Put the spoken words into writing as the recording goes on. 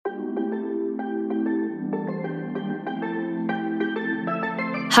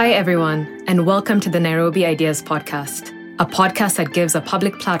Hi, everyone, and welcome to the Nairobi Ideas Podcast, a podcast that gives a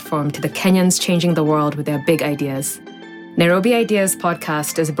public platform to the Kenyans changing the world with their big ideas. Nairobi Ideas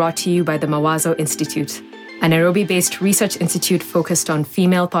Podcast is brought to you by the Mawazo Institute, a Nairobi-based research institute focused on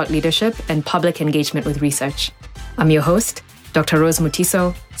female thought leadership and public engagement with research. I'm your host, Dr. Rose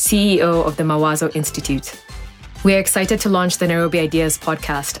Mutiso, CEO of the Mawazo Institute. We are excited to launch the Nairobi Ideas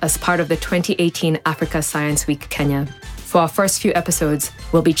Podcast as part of the 2018 Africa Science Week Kenya. For our first few episodes,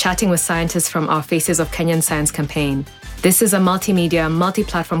 we'll be chatting with scientists from our Faces of Kenyan Science campaign. This is a multimedia,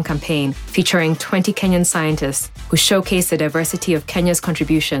 multi-platform campaign featuring 20 Kenyan scientists who showcase the diversity of Kenya's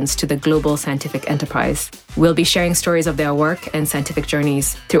contributions to the global scientific enterprise. We'll be sharing stories of their work and scientific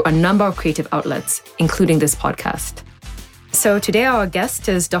journeys through a number of creative outlets, including this podcast. So today our guest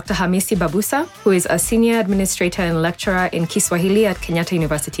is Dr. Hamisi Babusa, who is a senior administrator and lecturer in Kiswahili at Kenyatta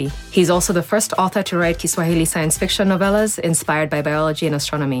University. He's also the first author to write Kiswahili science fiction novellas inspired by biology and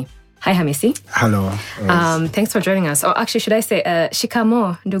astronomy. Hi, Hamisi. Hello. Thanks for joining us. Or actually, should I say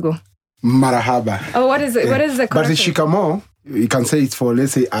shikamo, ndugu? Marahaba. Oh, what is it? What is the correct? But the shikamo, you can say it's for,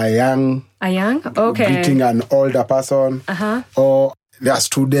 let's say, a young Okay. greeting an older person, or a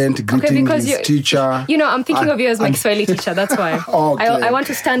student greeting his teacher. You know, I'm thinking of you as my Kiswahili teacher. That's why. Okay. I want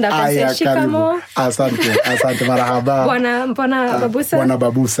to stand up and say shikamo. Asante marahaba. Bwana Babusa. Bwana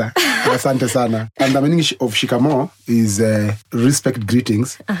Babusa. Asante sana. And the meaning of shikamo is respect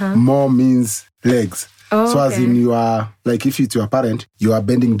greetings. More means legs. So as in you are, like if it's your parent, you are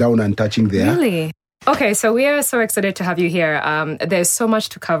bending down and touching their... Really? Okay, so we are so excited to have you here. There's so much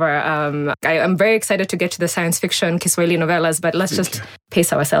to cover. I'm very excited to get to the science fiction Kiswahili novellas, but let's just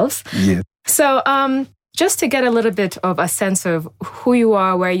pace ourselves. Yeah. So just to get a little bit of a sense of who you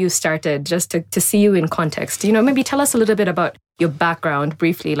are, where you started, just to see you in context, you know, maybe tell us a little bit about your background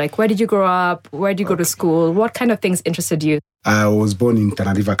briefly. Like, where did you grow up? Where did you go to school? What kind of things interested you? I was born in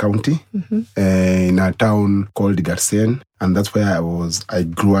Tana River County, in a town called Garsen, and that's where I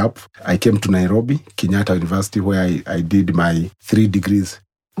grew up. I came to Nairobi, Kenyatta University, where I did my 3 degrees.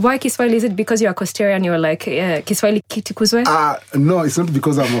 Why Kiswahili? Is it because you're a Costarian? You're like, Kiswahili kitukuzwe? No, it's not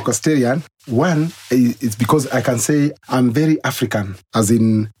because I'm a Costarian. One, it's because I can say I'm very African, as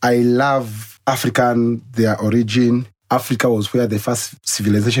in I love African, their origin. Africa was where the first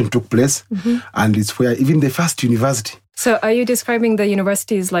civilization took place, and it's where even the first university. So are you describing the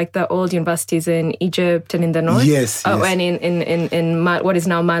universities like the old universities in Egypt and in the north? Yes. Oh, yes. And in what is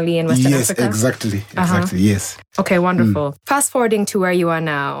now Mali and Western Africa? Yes, exactly, yes. Okay, wonderful. Fast forwarding to where you are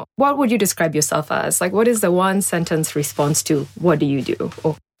now, what would you describe yourself as? Like, what is the one sentence response to what do you do?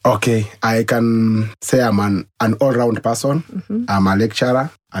 Oh. Okay, I can say I'm an all-round person. I'm a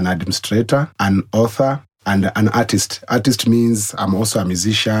lecturer, an administrator, an author, and an artist. Artist means I'm also a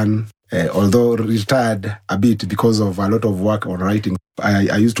musician, although retired a bit because of a lot of work on writing.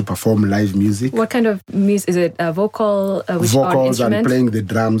 I used to perform live music. What kind of music? Is it vocal? Vocals and playing the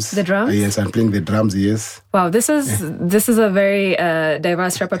drums. The drums? Yes, and playing the drums, yes. Wow, this is a very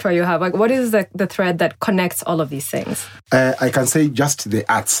diverse repertoire you have. Like, what is the thread that connects all of these things? I can say just the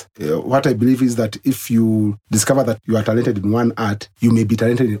arts. What I believe is that if you discover that you are talented in one art, you may be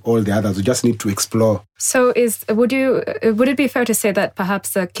talented in all the others. You just need to explore. So would it be fair to say that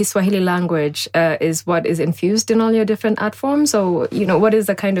perhaps the Kiswahili language is what is infused in all your different art forms? Or, you know, what is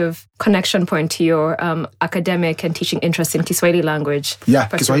the kind of connection point to your academic and teaching interest in Kiswahili language? Yeah,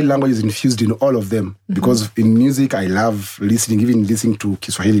 Kiswahili language is infused in all of them. Because in music, I love even listening to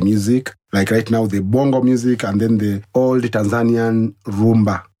Kiswahili music. Like right now, the bongo music and then the old Tanzanian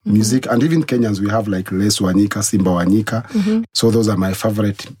rumba music. And even Kenyans, we have like Les Wanyika, Simba Wanyika. So those are my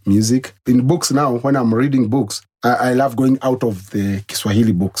favorite music. In books now, when I'm reading books, I love going out of the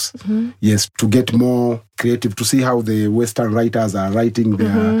Kiswahili books. Yes, to get more creative, to see how the Western writers are writing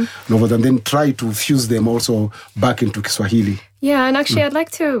their novels and then try to fuse them also back into Kiswahili. Yeah, and actually I'd like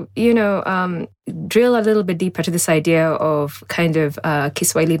to, drill a little bit deeper to this idea of kind of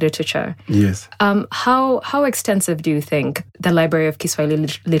Kiswahili literature. Yes. How extensive do you think the library of Kiswahili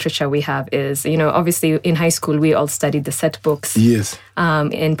literature we have is? You know, obviously in high school we all studied the set books. Yes.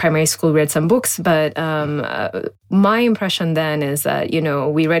 In primary school we read some books, but my impression then is that,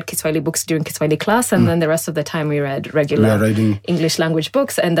 we read Kiswahili books during Kiswahili class and then the rest of the time we read regular English language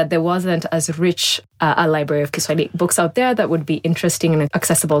books, and that there wasn't as rich a library of Kiswahili books out there that would be interesting and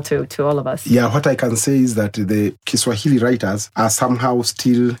accessible to all of us. Yeah, what I can say is that the Kiswahili writers are somehow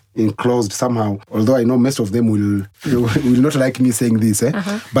still enclosed somehow. Although I know most of them will not like me saying this,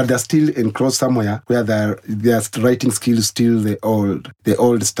 but they're still enclosed somewhere where their writing skills still the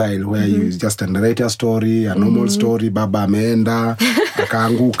old style, where you just narrate a story, a normal story. Baba ameenda,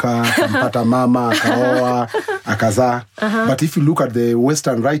 akaanguka, akampata mama, akaoa, akazaa. But if you look at the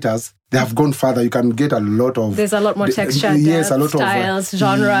Western writers, they have gone further. You can get a lot of... There's a lot more texture, yes, a lot styles, of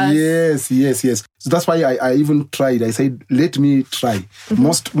genres. Yes. So that's why I even tried. I said, let me try.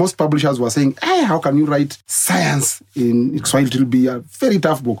 Most publishers were saying, hey, how can you write science in Kiswahili? It will be a very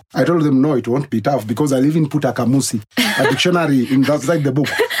tough book. I told them, no, it won't be tough, because I'll even put a kamusi, a dictionary inside the book.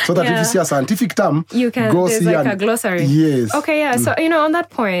 So that if you see a scientific term, you can, go there's see like a glossary. Yes. Okay, yeah. So, on that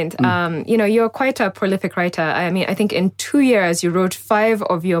point, you're quite a prolific writer. I mean, I think in 2 years, you wrote 5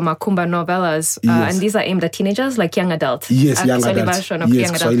 of your Makumba novellas, and these are aimed at teenagers, like young adult. Yes, young adult. Version of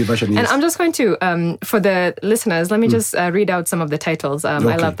young adult. Version, yes. And I'm just going to, for the listeners, let me just read out some of the titles. I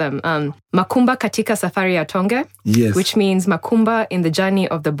love them. Makumba katika safari ya tonge, which means Makumba in the journey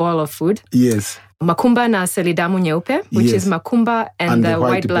of the ball of food. Yes. Makumba na selidamu nyeupe, which is Makumba and the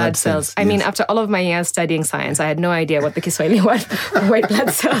white blood cells. I mean, after all of my years studying science, I had no idea what the Kiswahili word white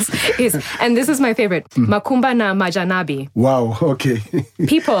blood cells is. And this is my favorite. Makumba na majanabi. Wow, okay.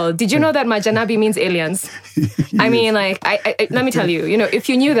 People, did you know that majanabi means aliens? Yes. I mean, like, I let me tell you, if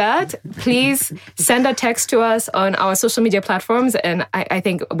you knew that, please send a text to us on our social media platforms, and I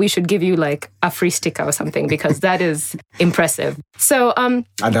think we should give you like a free sticker or something, because that is impressive. So, and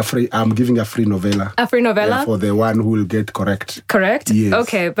I'm giving a free novella. A free novella? Yeah, for the one who will get correct. Correct? Yes.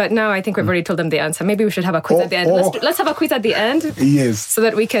 Okay, but now I think we've already told them the answer. Maybe we should have a quiz at the end. Let's have a quiz at the end. Yes. So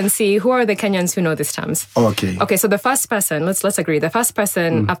that we can see who are the Kenyans who know these terms. Okay. Okay, so the first person, let's agree, the first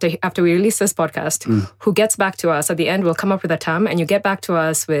person after we release this podcast who gets back to us at the end will come up with a term, and you get back to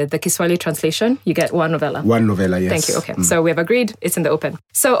us with the Kiswahili translation. You get one novella. One novella, yes. Thank you. Okay, so we have agreed. It's in the open.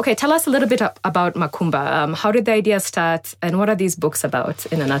 So, okay, tell us a little bit about Makumba. How did the idea start, and what are these books about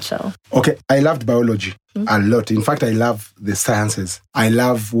in a nutshell? Okay, I loved biology a lot. In fact, I love the sciences. I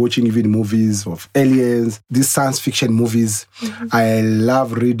love watching even movies of aliens, these science fiction movies. I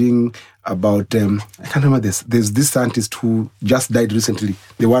love reading about, I can't remember this. There's this scientist who just died recently.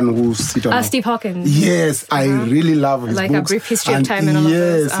 The one who sit on... Steve Hawkins. Yes, I really love his books. Like A Brief History of Time and all of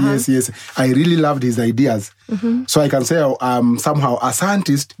those. Yes. I really loved his ideas. So I can say I'm somehow a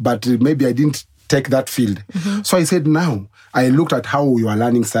scientist, but maybe I didn't take that field. So I said, now, I looked at how you are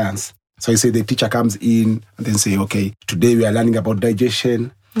learning science. So I say the teacher comes in and then say, okay, today we are learning about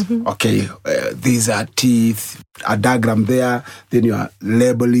digestion. Okay, these are teeth, a diagram there. Then you are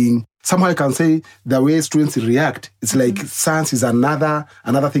labeling. Somehow I can say the way students react, it's like science is another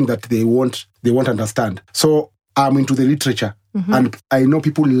thing that they won't understand. So I'm into the literature. And I know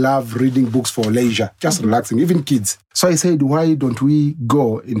people love reading books for leisure, just relaxing, even kids. So I said, why don't we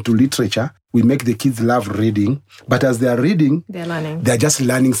go into literature? We make the kids love reading, but as they are reading, they're learning. They're just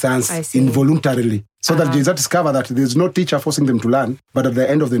learning science involuntarily. So that they discover that there's no teacher forcing them to learn, but at the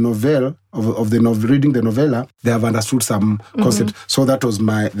end of the novel, reading the novella, they have understood some concept. So that was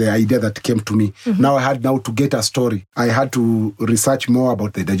the idea that came to me. Now I had to get a story. I had to research more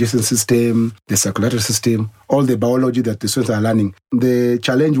about the digestion system, the circulatory system, all the biology that the students are learning. The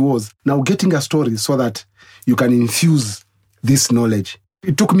challenge was now getting a story so that you can infuse this knowledge.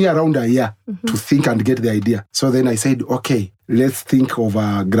 It took me around a year to think and get the idea. So then I said, okay, let's think of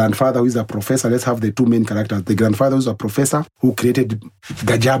a grandfather who is a professor. Let's have the two main characters. The grandfather who's a professor who created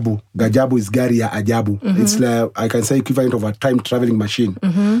Gajabu. Gajabu is Gari ya Ajabu. It's like, I can say, equivalent of a time-traveling machine.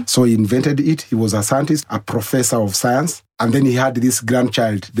 So he invented it. He was a scientist, a professor of science. And then he had this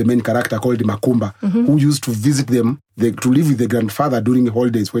grandchild, the main character called Makumba, who used to visit them, to live with the grandfather during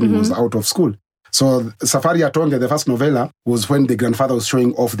holidays when he was out of school. So Safari ya Tonge, the first novella, was when the grandfather was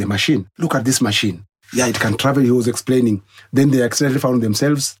showing off the machine. Look at this machine. Yeah, it can travel, he was explaining. Then they accidentally found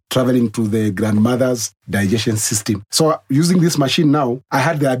themselves traveling to the grandmother's digestion system. So using this machine now, I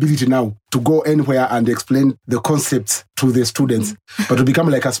had the ability now to go anywhere and explain the concepts to the students. But to become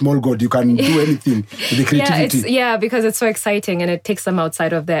like a small god, you can do anything with the creativity. Because it's so exciting and it takes them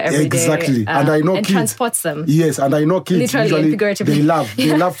outside of their everyday. Exactly. And I know and kids. transports them. Yes, and I know kids. Literally usually and figuratively.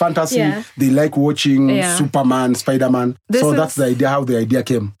 They love fantasy. They like watching Superman, Spider-Man. So that's the idea, how the idea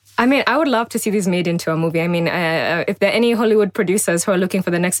came. I mean, I would love to see this made into a movie. I mean, if there are any Hollywood producers who are looking for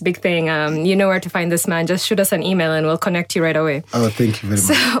the next big thing, you know where to find this man. Just shoot us an email and we'll connect you right away. Oh, thank you very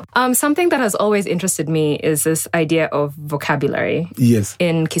much. So, something that has always interested me is this idea of vocabulary. Yes.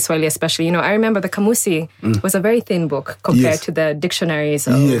 In Kiswahili especially. You know, I remember the Kamusi was a very thin book compared to the dictionaries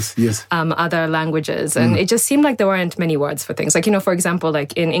of other languages. And it just seemed like there weren't many words for things. Like, you know, for example,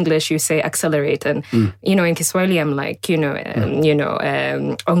 like in English, you say accelerate. And, you know, in Kiswahili, I'm like,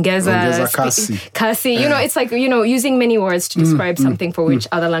 ongeza, kasi. You know, it's like, you know, using many words to describe something for which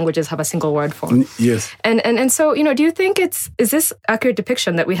other languages have a single word for. Yes. And so, you know, do you think is this accurate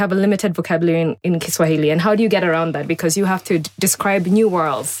depiction that we have a limited vocabulary in Kiswahili? And how do you get around that? Because you have to describe new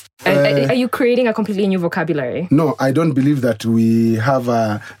worlds. Are you creating a completely new vocabulary? No, I don't believe that we have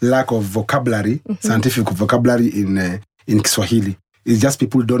a lack of vocabulary, scientific vocabulary in Kiswahili. It's just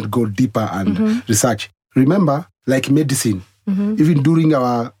people don't go deeper and research. Remember, like medicine, even during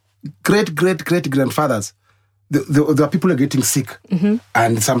our great-great-great-grandfathers, the people are getting sick.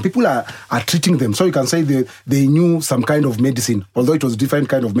 And some people are treating them. So you can say they knew some kind of medicine, although it was different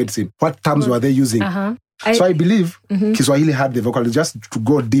kind of medicine. What terms were they using? So I believe Kiswahili had the vocabulary just to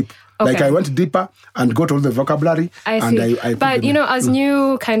go deep. Okay. Like I went deeper and got all the vocabulary. I see. But, you know, as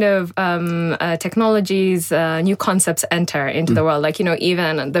new kind of technologies, new concepts enter into the world, like, you know,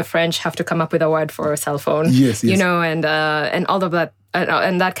 even the French have to come up with a word for a cell phone. Yes. You know, and all of that.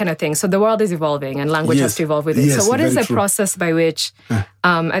 And that kind of thing. So the world is evolving and language has to evolve with it. So what is the process by which,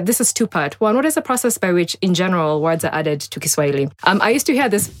 this is two-part. One, what is the process by which, in general, words are added to Kiswahili? I used to hear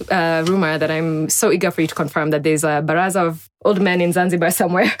this rumor that I'm so eager for you to confirm, that there's a baraza of old men in Zanzibar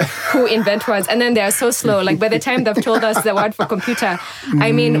somewhere who invent words, and then they are so slow. Like by the time they've told us the word for computer,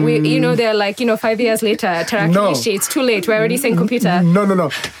 I mean, they're like, 5 years later, tarakilishi, it's too late. We're already saying computer. No.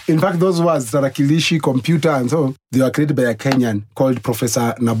 In fact, those words, tarakilishi, computer, and so, they were created by a Kenyan called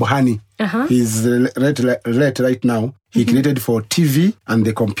Professor Nabuhani. He's late right now. He created for TV and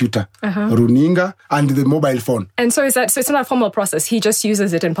the computer, runinga, and the mobile phone. And so so it's not a formal process. He just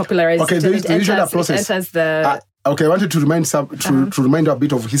uses it and popularizes it. Okay, there is usually a process. It enters the... Okay, I wanted to remind to remind you a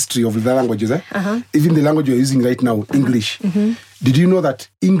bit of history of the languages. Even the language you're using right now, English. Did you know that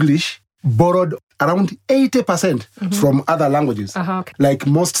English borrowed around 80% from other languages? Okay. Like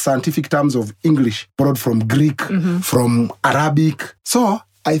most scientific terms of English borrowed from Greek, from Arabic. So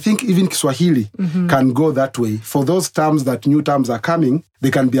I think even Kiswahili can go that way. For those terms that new terms are coming, they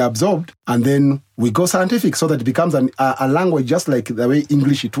can be absorbed, and then we go scientific so that it becomes a language just like the way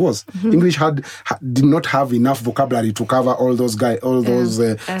English it was. English did not have enough vocabulary to cover all those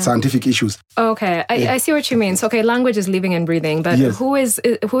scientific issues. Okay, I see what you mean. So, okay, language is living and breathing, but who is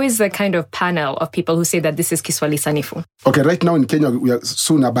the kind of panel of people who say that this is Kiswahili Sanifu? Okay, right now in Kenya, we are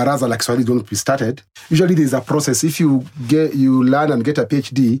soon a baraza like Kiswahili is going to be started. Usually there's a process. If you learn and get a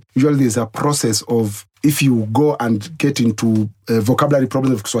PhD, usually there's a process of, if you go and get into vocabulary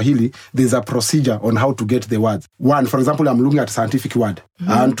problems of Kiswahili, there's a procedure on how to get the words. One, for example, I'm looking at a scientific word.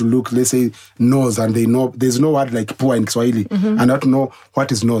 I want to look, let's say, nose, and they know there's no word like pua in Kiswahili. And I want to know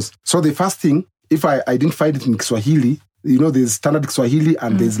what is nose. So the first thing, if I identify it in Kiswahili, there's standard Kiswahili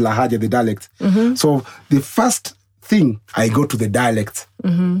and there's Lahaja, the dialect. So the first thing, I go to the dialects.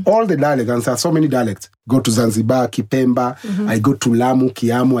 All the dialects, and there are so many dialects. Go to Zanzibar, Kipemba, I go to Lamu,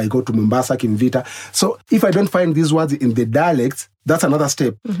 Kiamu, I go to Mombasa, Kimvita. So if I don't find these words in the dialects, that's another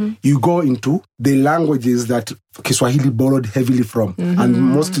step. You go into the languages that Kiswahili borrowed heavily from. And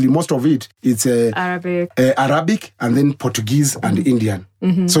most of it, it's Arabic and then Portuguese and Indian.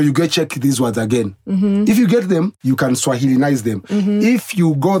 So you go check these words again. If you get them, you can Swahilinize them. If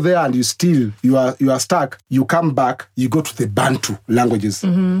you go there and you are stuck, you come back, you go to the Bantu languages.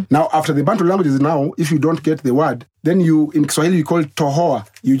 Now, after the Bantu languages, if you don't get the word, then in Kiswahili you call it tohoa.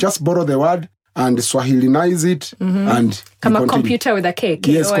 You just borrow the word and Swahilinize it and come a computer with a K.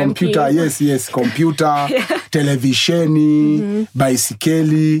 Yes, computer. Yes, computer, televisioni,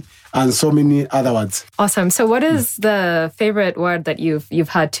 baisikeli, and so many other words. Awesome. So, what is the favorite word that you've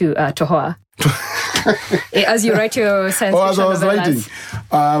had to tohoa? As you write your science fiction as I was writing.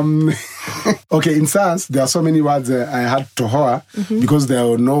 Okay, in science, there are so many words I had tohoa because they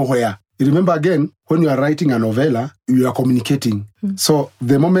are nowhere. You remember again, when you are writing a novella, you are communicating. So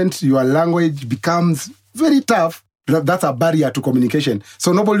the moment your language becomes very tough, that's a barrier to communication.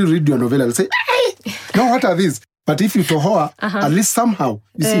 So nobody read your novella and say, hey, no, what are these? But if you tohoa, at least somehow,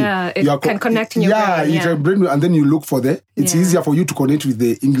 you see, it can connect in your brain. Yeah, brain, and then you look for it's easier for you to connect with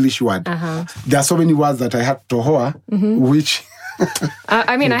the English word. There are so many words that I had tohoa, which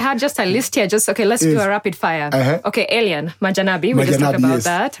I mean, I had just a list here. Okay, let's do a rapid fire. Okay, alien, Majanabi. We just talked about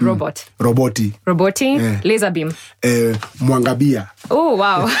that. Robot. Roboti. Laser beam. Mwangabia. Oh,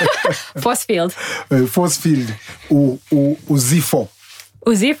 wow. Force field. Force field. Uzifo.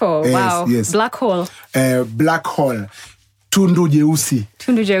 Uzifo, wow. Yes. Black hole. Black hole. Tundu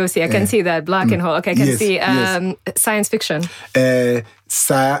Jeusi. I can see that. Black and hole. Okay, I can see science fiction.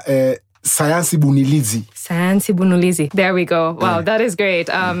 Sayansi Bunulizi. There we go. Wow, that is great.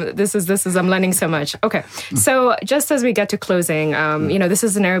 This is I'm learning so much. Okay. So just as we get to closing, this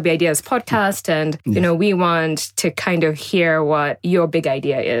is the Nairobi Ideas podcast, and we want to kind of hear what your big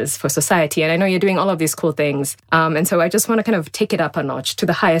idea is for society. And I know you're doing all of these cool things. And so I just want to kind of take it up a notch to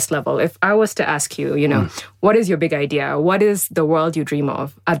the highest level. If I was to ask you, what is your big idea? What is the world you dream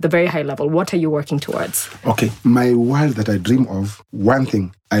of at the very high level? What are you working towards? Okay, my world that I dream of, one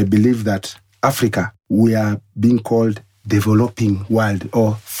thing, I believe that Africa, we are being called developing world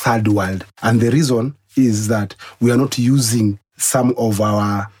or third world. And the reason is that we are not using some of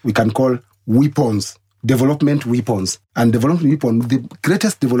our, we can call weapons, development weapons. And development weapon, the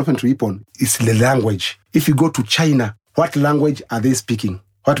greatest development weapon is the language. If you go to China, what language are they speaking?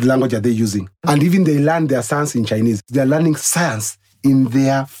 What language are they using? And even they learn their science in Chinese. They are learning science in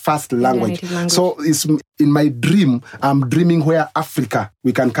their first language. So it's in my dream, I'm dreaming where Africa,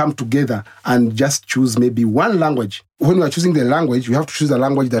 we can come together and just choose maybe one language. When you are choosing the language, you have to choose a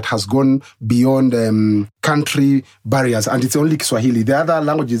language that has gone beyond country barriers, and it's only Kiswahili. The other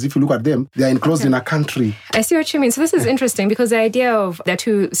languages, if you look at them, they are enclosed in a country. I see what you mean. So this is interesting because the idea of, there are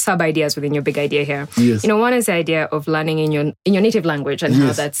two sub-ideas within your big idea here. Yes. One is the idea of learning in your native language and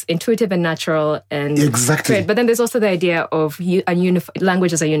how that's intuitive and natural and exactly. But then there's also the idea of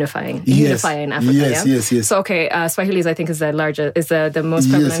language as a unifier in Africa. Yes. So Swahili, I think, is the largest, is the most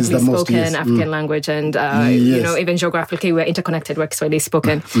prevalently spoken African language, and even geographically we're interconnected where Kiswahili is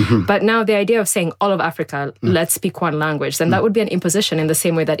spoken. But now the idea of saying all of Africa, let's speak one language, then that would be an imposition in the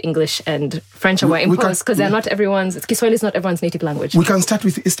same way that English and French were imposed, because they're not everyone's, Kiswahili is not everyone's native language. We can start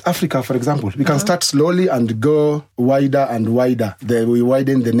with East Africa, for example. We can start slowly and go wider and wider. We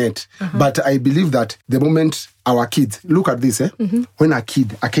widen the net. But I believe that the moment our kids, look at this, when a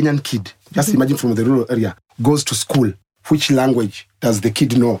Kenyan kid, just imagine from the rural area, goes to school, which language does the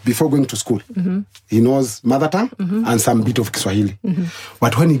kid know before going to school? He knows mother tongue and some bit of Kiswahili.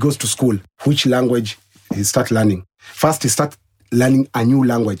 But when he goes to school, which language he start learning? First, he start learning a new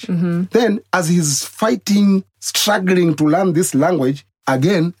language. Then, as he's fighting, struggling to learn this language,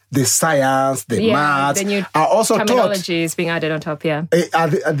 again, the science, the maths the new are also terminology is being added on top, and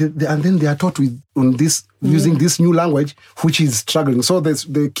then they are taught using this new language, which is struggling. So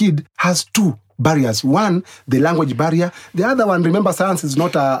the kid has two barriers. One, the language barrier. The other one, remember, science is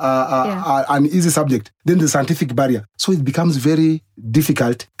not an easy subject. Then the scientific barrier. So it becomes very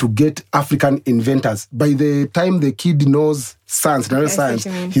difficult to get African inventors. By the time the kid knows science,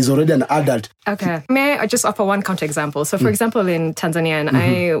 he's already an adult. Okay. May I just offer one counterexample? So, for example, in Tanzania,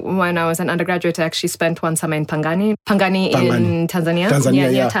 and when I was an undergraduate, I actually spent one summer in Pangani in Tanzania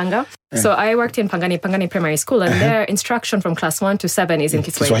near Tanga. Yeah. So I worked in Pangani Primary School, and their instruction from class 1 to 7 is in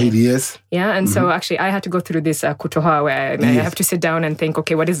Kiswahili. Yes. Yeah, and so actually I had to go through this kutoha where I have to sit down and think,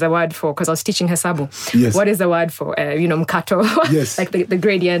 okay, what is the word for, because I was teaching hesabu. Yes. What is the word for, mkato? Yes. Like the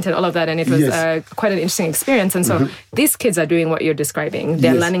gradient and all of that. And it was quite an interesting experience. And so these kids are doing what you're describing.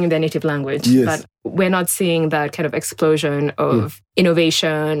 They're learning in their native language. Yes. But we're not seeing that kind of explosion of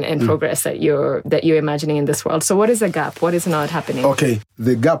innovation and progress that you're imagining in this world. So what is the gap? What is not happening? Okay,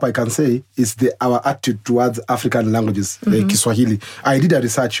 the gap I can say is our attitude towards African languages, the Kiswahili. I did a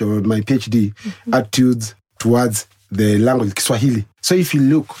research on my PhD, attitudes towards the language Kiswahili. So if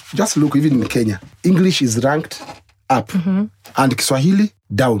you just look even in Kenya, English is ranked up and Kiswahili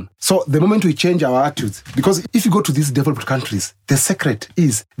down. So the moment we change our attitudes, because if you go to these developed countries, the secret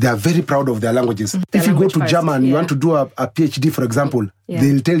is they are very proud of their languages. If you go to German, you want to do a PhD, for example,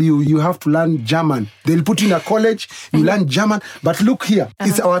 they'll tell you have to learn German. They'll put you in a college, you learn German. But look here,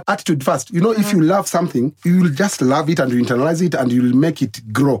 it's our attitude first. If you love something, you will just love it and you internalize it and you will make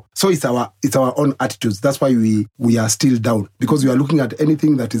it grow. So it's our own attitudes. That's why we are still down, because we are looking at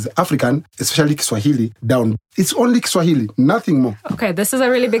anything that is African, especially Kiswahili, down. It's only Kiswahili, nothing more. Okay, this is a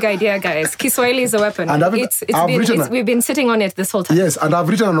really big idea, guys. Kiswahili is a weapon. And we've been sitting on it this whole time. Yes, and I've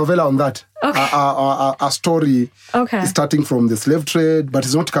written a novella on that. a story starting from the slave trade, but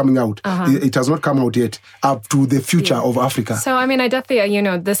it's not coming out. It has not come out yet up to the future of Africa. So, I mean, I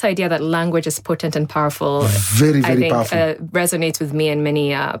definitely, this idea that language is potent and powerful, very, very powerful, resonates with me and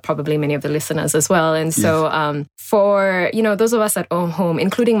many, probably many of the listeners as well. And so for, those of us at home,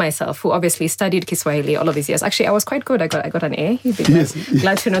 including myself, who obviously studied Kiswahili all of these years. Actually, I was quite good. I got an A. You'd be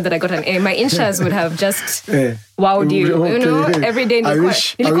glad to know that I got an A. My inshas would have just wowed you. Every day. I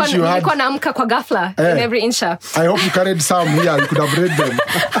wish you had. Kwa ghafla in every insha. I hope you carried some here. You could have read them.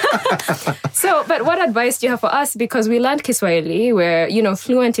 So, but what advice do you have for us? Because we learned Kiswahili, we're,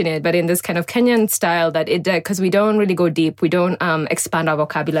 fluent in it, but in this kind of Kenyan style that because we don't really go deep, we don't expand our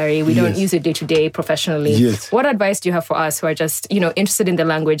vocabulary, we don't use it day to day professionally. Yes. What advice do you have for us who are just, interested in the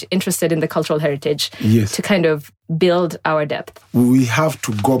language, interested in the cultural heritage, to kind of build our depth? We have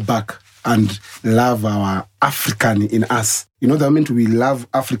to go back and love our African in us. The moment we love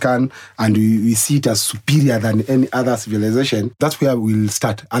African and we see it as superior than any other civilization, that's where we'll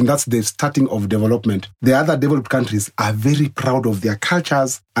start. And that's the starting of development. The other developed countries are very proud of their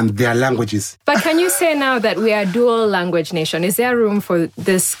cultures and their languages. But can you say now that we are a dual language nation? Is there room for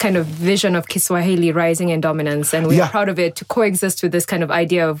this kind of vision of Kiswahili rising in dominance, and we are proud of it, to coexist with this kind of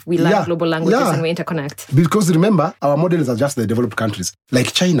idea of we learn global languages and we interconnect? Because remember, our models are just the developed countries.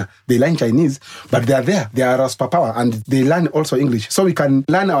 Like China, they learn Chinese, but they are there. They are a superpower, and they learn also English. So we can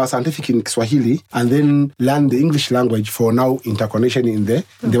learn our scientific in Kiswahili and then learn the English language for now interconnection in the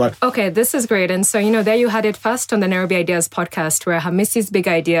world. Okay, this is great. And so, there you had it first on the Nairobi Ideas podcast, where Hamisi's big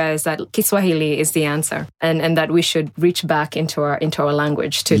idea is that Kiswahili is the answer, and that we should reach back into our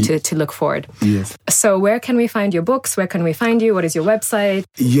language to look forward. Yes. So where can we find your books? Where can we find you? What is your website?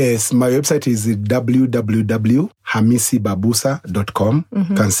 Yes, my website is www.hamisibabusa.com.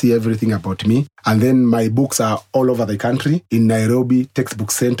 You can see everything about me. And then my books are all over the country, in Nairobi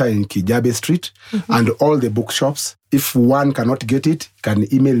Textbook Center in Kijabe Street, and all the bookshops. If one cannot get it, can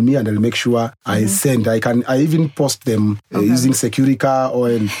email me and I'll make sure I send. I even post them using Securica,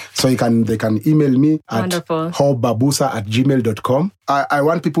 so they can email me at hobabusa@gmail.com. I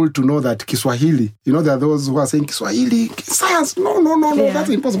want people to know that Kiswahili, there are those who are saying Kiswahili, science, no, that's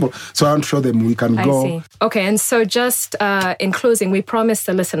impossible. So I want to show them we can go. I see. Okay, and so just in closing, we promised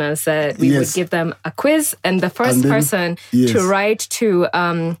the listeners that we would give them a quiz, and the first person to write to...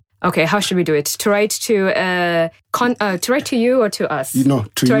 okay, how should we do it? To write to you or to us? To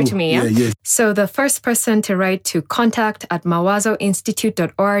write to me, Yes. So the first person to write to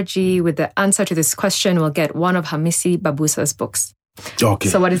contact@mawazoinstitute.org with the answer to this question will get one of Hamisi Babusa's books. Okay.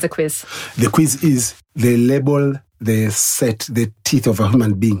 So what is the quiz? The quiz is the label, the teeth of a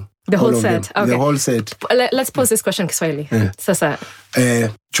human being. The whole set. Okay. The whole set. Let's pose this question Kiswahili. Sasa.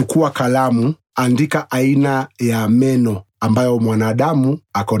 Chukua kalamu, andika aina ya meno ambayo mwanadamu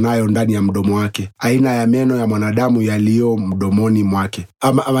ako nayo ndani ya mdomo wake. Aina ya meno ya mwanadamu yaliyo mdomoni mwake.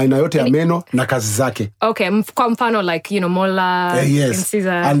 Aina yote ya meno na kazi zake. Okay, kwa mfano like, molar,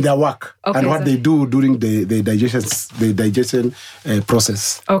 incisor. And their work. Okay, and what they do during the digestion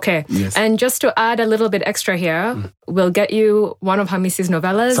process. Okay. Yes. And just to add a little bit extra here, we'll get you one of Hamisi's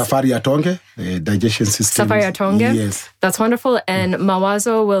novellas. Safari ya Tonge, digestion system. Safari ya Tonge. Yes. That's wonderful. And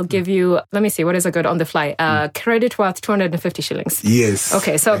Mawazo will give you, let me see, what is it good on the fly? Credit worth 250 shillings. Yes.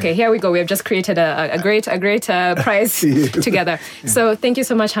 Okay, so here we go. We have just created a great prize together. So thank you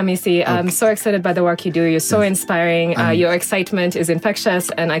so much, Hamisi. I'm so excited by the work you do. You're so inspiring. Your excitement is infectious,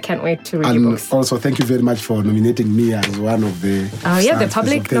 and I can't wait to read your books. Also, thank you very much for nominating me as one of the... the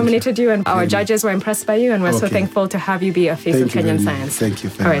public nominated you, and our judges were impressed by you, and we're so thankful to have you be a face of Kenyan science. Thank you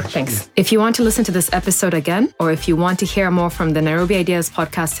very much. All right, thanks. Yeah. If you want to listen to this episode again, or if you want to hear more from the Nairobi Ideas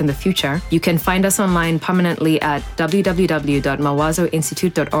podcast in the future, you can find us online permanently at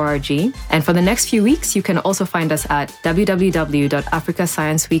www.mawazoinstitute.org. And for the next few weeks, you can also find us at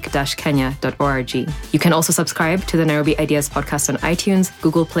www.africascienceweek-kenya.org. You can also subscribe to the Nairobi Ideas podcast on iTunes,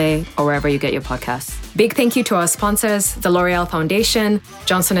 Google Play, or wherever you get your podcasts. Big thank you to our sponsors, the L'Oreal Foundation,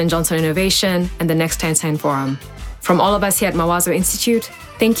 Johnson & Johnson Innovation, and the Next Einstein Forum. From all of us here at Mawazo Institute,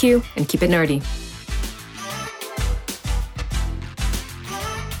 thank you and keep it nerdy.